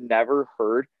I've never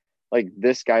heard like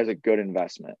this guy's a good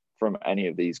investment from any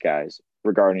of these guys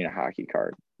regarding a hockey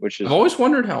card, which I've is always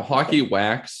wondered how hockey insane.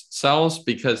 wax sells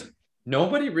because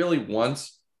nobody really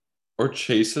wants or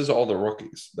chases all the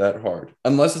rookies that hard,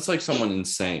 unless it's like someone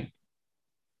insane.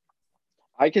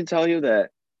 I can tell you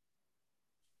that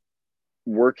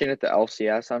working at the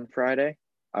LCS on Friday,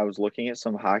 I was looking at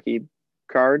some hockey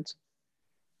cards.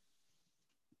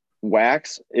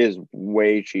 Wax is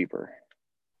way cheaper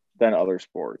than other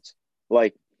sports.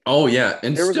 Like Oh yeah,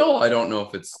 and there was still I don't know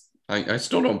if it's. I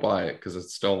still don't buy it because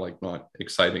it's still like not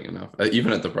exciting enough,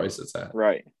 even at the price it's at.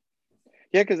 right.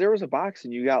 Yeah, because there was a box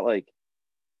and you got like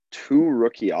two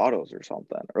rookie autos or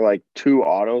something, or like two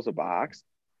autos a box.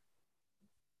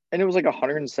 And it was like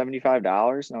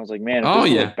 $175. And I was like, man, if Oh this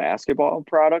was a yeah, basketball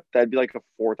product, that'd be like a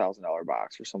 $4,000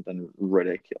 box or something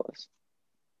ridiculous.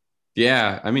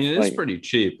 yeah. I mean, it is Like, pretty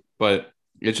cheap, but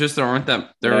it's just there aren't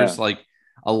that. yeah, There's like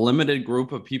a limited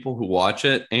group of people who watch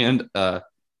it, and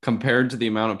compared to the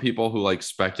amount of people who like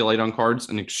speculate on cards,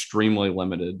 an extremely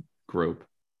limited group.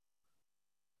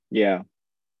 yeah,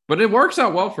 But it works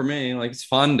out well for me. Like it's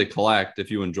fun to collect if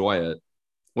you enjoy it,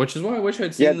 which is why I wish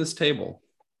I'd yeah, seen this table.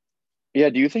 yeah.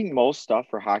 Do you think most stuff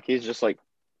for hockey is just like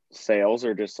sales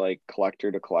or just like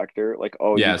collector to collector? Like,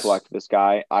 oh, you Yes, collect this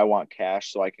guy, I want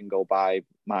cash so I can go buy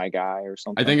my guy or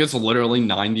I something. think it's literally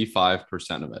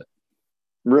 95% of it.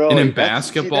 And Really? in That's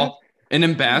see, that's basketball, and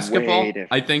in way basketball,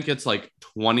 I different. think it's like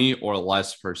 20 or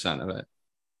less percent of it.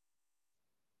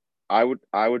 I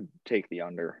would take the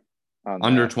under on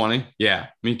Under that. 20? Yeah,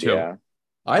 me too. Yeah,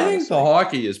 I think the honestly.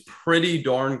 hockey is pretty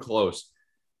darn close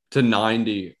to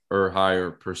 90 or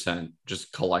higher percent,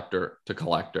 just collector to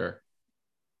collector.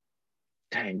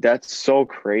 Dang, that's so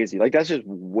crazy. Like that's just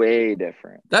way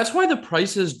different. That's why the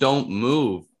prices don't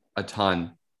move a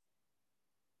ton.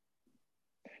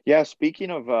 Yeah,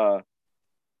 speaking of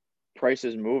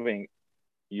prices moving,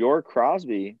 your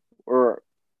Crosby or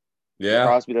Yeah.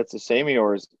 Crosby that's the same as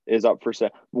yours is up for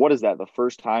sale. What is that? The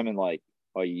first time in like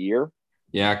a year?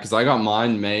 Yeah, because I got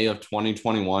mine May of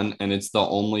 2021, and it's the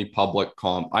only public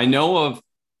comp. I know of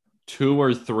two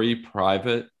or three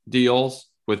private deals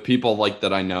with people like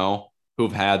that I know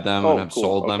who've had them and Oh, have cool.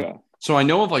 sold them. Okay. So I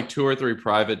know of like two or three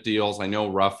private deals. I know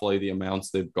roughly the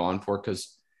amounts they've gone for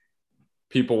because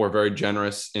people were very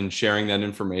generous in sharing that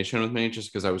information with me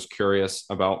just because I was curious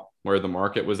about where the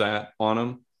market was at on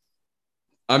them.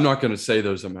 I'm not going to say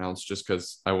those amounts just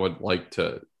because I would like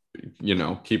to,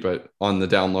 keep it on the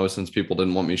down low since people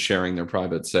didn't want me sharing their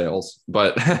private sales.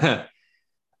 But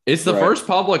it's the Right. first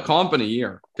public comp in a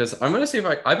year because I'm going to see if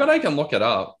I bet I can look it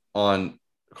up on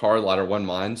Card Ladder when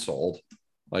mine sold,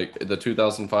 like the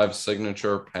 2005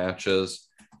 signature patches,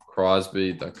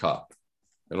 Crosby, the cup.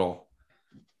 It'll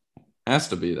has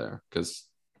to be there because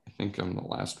I think I'm the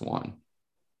last one.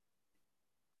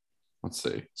 Let's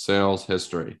see. Sales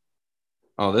history.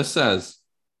 Oh, this says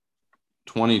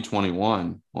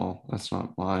 2021. Well, that's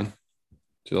not mine.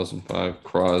 2005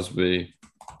 Crosby,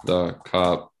 the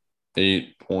cup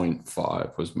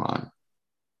 8.5 was mine.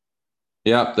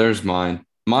 Yep, there's mine.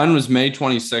 Mine was May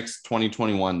 26th,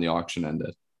 2021. The auction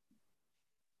ended.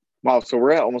 Wow. So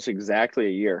we're at almost exactly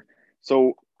a year.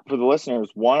 So for the listeners,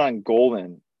 one on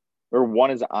Golden or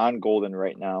one is on Golden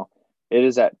right now. It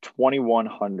is at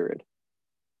 2,100,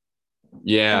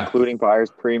 Yeah. including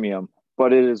buyer's premium,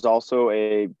 but it is also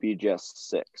a BGS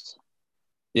 6.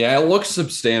 Yeah, it looks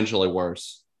substantially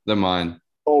worse than mine.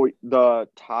 Oh, the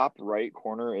top right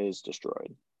corner is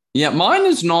destroyed. Yeah, mine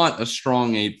is not a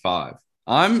strong 8.5.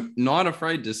 I'm not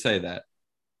afraid to say that,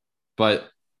 but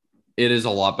it is a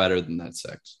lot better than that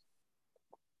six.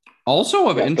 Also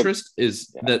of Yeah, interest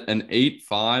is yeah. that an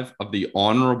 8.5 of the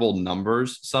honorable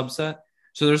numbers subset.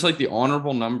 So there's like the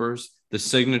honorable numbers, the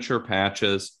signature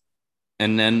patches,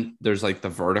 and then there's like the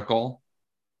vertical.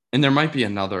 And there might be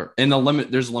another and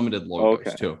there's limited logos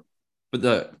Okay. too. But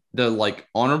the like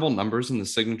honorable numbers and the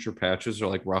signature patches are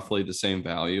like roughly the same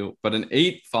value. But an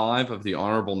 8.5 of the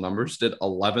honorable numbers did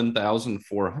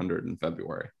 11,400 in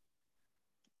February.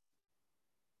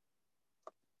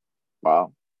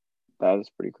 Wow. That is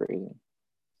pretty crazy.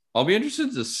 I'll be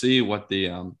interested to see what the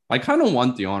I kind of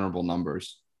want the honorable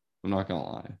numbers. I'm not gonna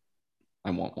lie.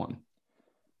 I want one.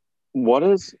 What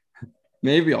is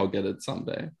Maybe I'll get it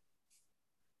someday.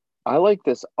 I like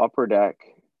this upper deck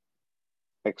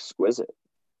exquisite.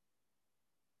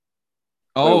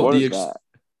 Wait, Oh, what is that?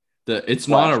 it's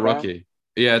not a Flashback? rookie.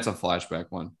 Yeah, it's a flashback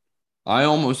one. I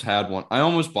almost had one. I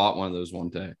almost bought one of those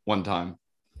one time,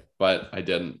 but I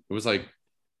didn't. It was like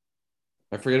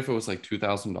I forget if it was like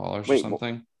 $2,000 or Wait,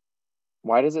 something.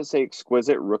 why does it say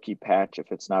exquisite rookie patch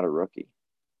if it's not a rookie?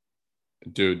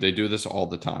 Dude, they do this all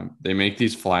the time. They make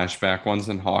these flashback ones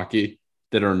in hockey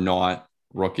that are not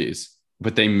rookies,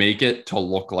 but they make it to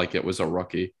look like it was a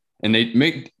rookie. And they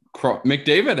make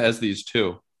McDavid has these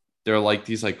too. They're like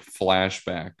these like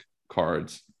flashback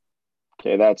cards.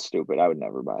 Okay, that's stupid. I would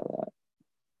never buy that.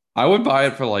 I would buy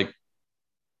it for like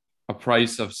a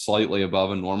price of slightly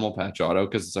above a normal patch auto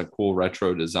because it's a cool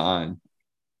retro design.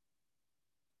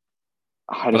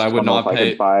 I But just I would don't know if not I could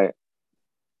pay. buy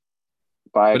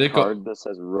a But it go. card that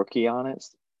says rookie on it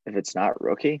if it's not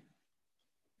rookie.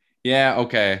 Yeah,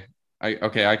 okay. I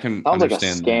can Sounds like a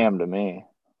understand that. scam to me.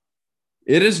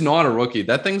 It is not a rookie.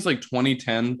 That thing's like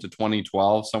 2010 to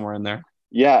 2012, somewhere in there.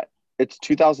 Yeah, it's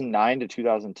 2009 to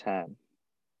 2010.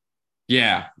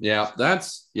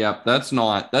 That's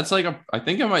not. That's like I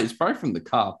think it's probably from the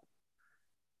cup.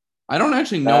 I don't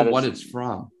actually know That what is it's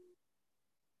from.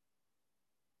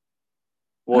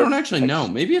 I well, don't it's actually know.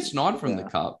 Maybe it's not from the yeah.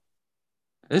 cup.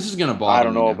 This is gonna I bother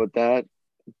don't me know, now. but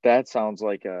that sounds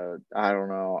like a I don't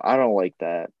know. I don't like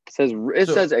that. It says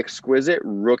So exquisite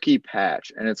rookie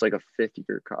patch, and it's like a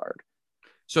 5th-year card.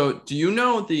 so do you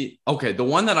know the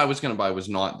one that I was gonna buy was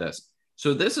not this.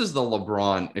 So this is the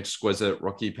LeBron exquisite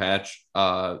rookie patch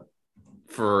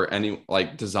for any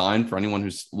like design for anyone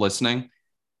who's listening.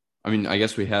 I mean, I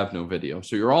guess we have no video,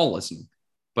 so you're all listening.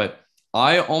 But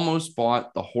I almost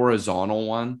bought the horizontal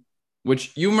one,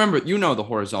 which you remember, the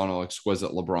horizontal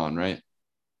exquisite LeBron, right?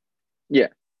 Yeah,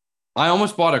 I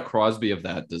almost bought a Crosby of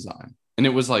that design, and it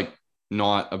was like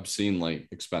not obscenely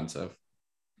expensive.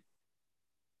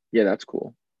 yeah, that's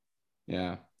cool.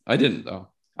 Yeah, I didn't though.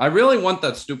 I really want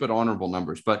that stupid honorable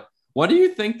numbers, but what do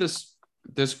you think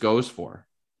this goes for?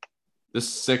 This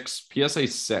six PSA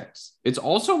 6. It's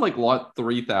also like lot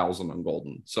 3,000 on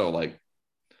Golden. So like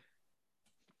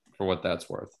for what that's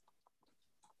worth.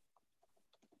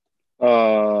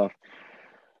 Uh,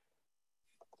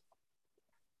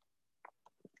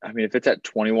 I mean, if it's at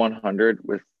 2,100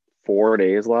 with 4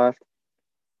 days left,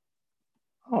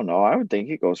 I don't know. I would think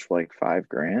it goes for like 5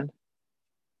 grand.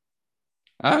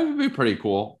 That would be pretty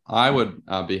cool. I would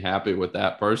be happy with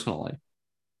that personally.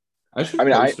 I I should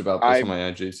mean, post about this on my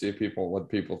IG, see what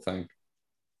people think.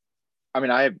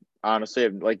 I honestly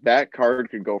like that card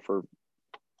could go for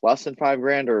less than 5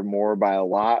 grand or more by a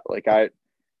lot. Like I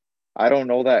don't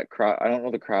know I don't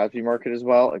know the Crosby market as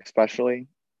well, especially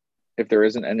if there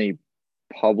isn't any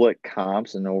public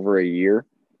comps in over a year.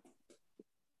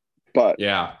 But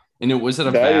Yeah. And it was at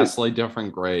a that is, vastly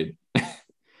different grade.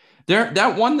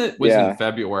 That one that was in yeah.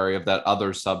 February of that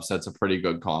other subset's a pretty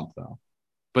good comp though.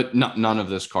 But none of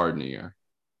this card in a year.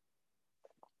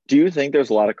 Do you think there's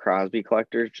a lot of Crosby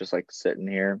collectors just like sitting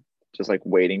here, just like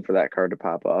waiting for that card to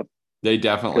pop up They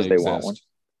definitely because they want one? exist.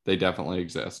 They definitely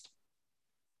exist.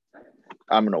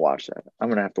 I'm gonna watch that. I'm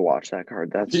gonna have to watch that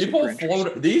card. That's super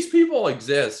interesting. These people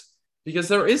exist because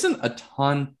there isn't a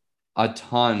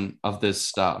ton of this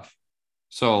stuff.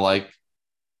 So like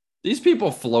these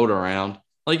people float around.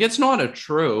 Like it's not the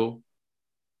true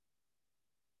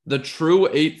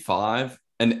 8.5,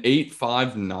 an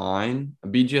 8.59, a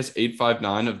BGS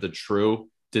 8.59 of the true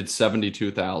did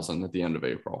 72,000 at the end of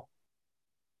April.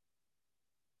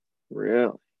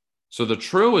 Really? So the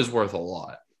true is worth a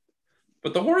lot.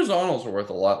 But the horizontals are worth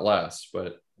a lot less.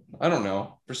 But I don't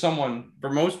know. For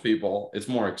most people, it's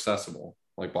more accessible,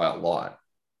 like by a lot.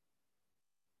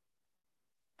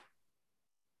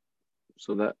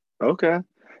 So that okay.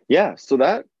 Yeah, so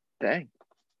dang.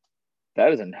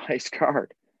 That is a nice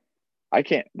card.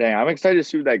 I'm excited to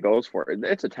see what that goes for.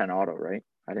 It's a 10 auto, right?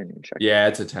 I didn't even check Yeah,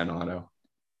 it's a 10 auto.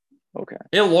 Okay.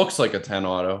 It looks like a 10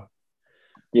 auto.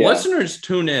 Yeah. Listeners,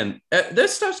 tune in.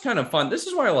 This stuff's kind of fun. This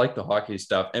is why I like the hockey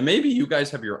stuff. And maybe you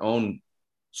guys have your own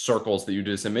circles that you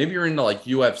do this in. Maybe you're into like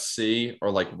UFC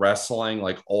or like wrestling,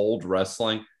 like old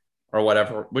wrestling or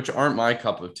whatever, which aren't my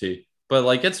cup of tea. But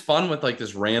like it's fun with like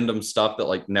this random stuff that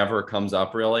like never comes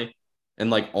up really and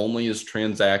like only is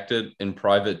transacted in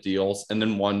private deals and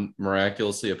then one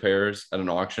miraculously appears at an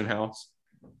auction house.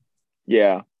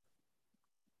 Yeah.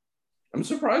 I'm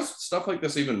surprised stuff like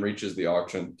this even reaches the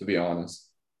auction, to be honest.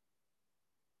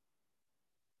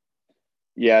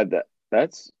 Yeah,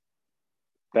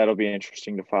 that'll be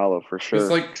interesting to follow for It's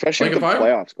sure. Especially with if the I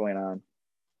playoffs going on.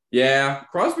 yeah,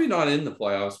 Crosby not in the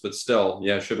playoffs, but still,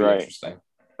 yeah, it should be Right. interesting.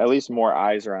 At least more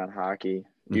eyes are on hockey,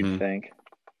 you'd Mm-hmm. think.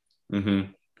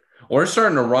 Mm-hmm. We're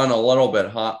starting to run a little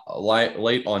bit hot,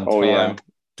 late on Oh yeah, time.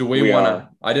 Do we we want are. to?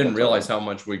 I didn't That's all realize right. how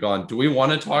much we gone. Do we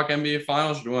want to talk NBA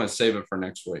Finals, or do we want to save it for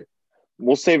next week?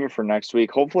 We'll save it for next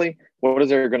week. Hopefully, what is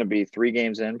there going to be? 3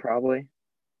 games in, probably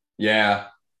Yeah,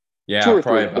 two yeah, or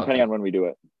probably three, about depending on that. when we do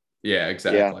it. Yeah,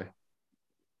 Yeah, exactly.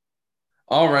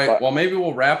 All right. but Well, maybe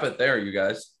we'll wrap it there, you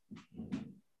guys.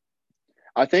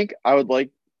 I think I would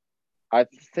like I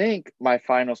think my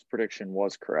finals prediction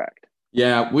was correct.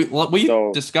 Yeah, we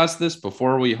So discussed this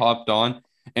before we hopped on,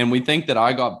 and we think that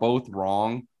I got both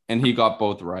wrong and he got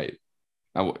both right.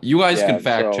 You guys can yeah,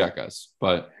 fact check us,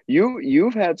 but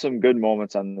you've had some good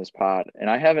moments on this pod, and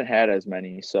I haven't had as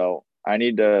many. So I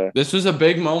need to this was a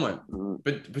big moment.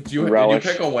 But did you pick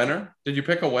relish. a winner? Did you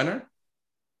pick a winner?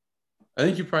 I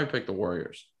think you probably picked the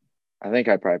Warriors. I think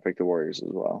I probably picked the Warriors as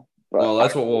well, but Well,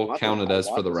 that's what we'll want the, count it I as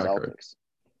for want the the record. Celtics.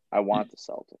 I want the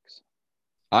Celtics.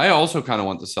 I also kind of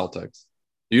want the Celtics.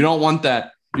 You don't want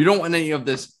that. You don't want any of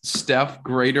this Steph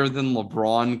greater than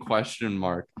LeBron question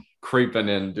mark creeping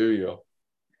in, do you?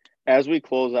 As we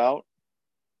close out,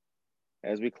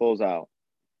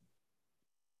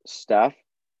 Steph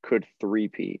could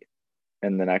three-peat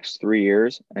in the next 3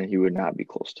 years, and he would not be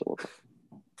close to LeBron.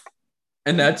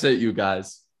 And that's it, you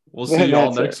guys. We'll see And you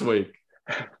all that's next it. week.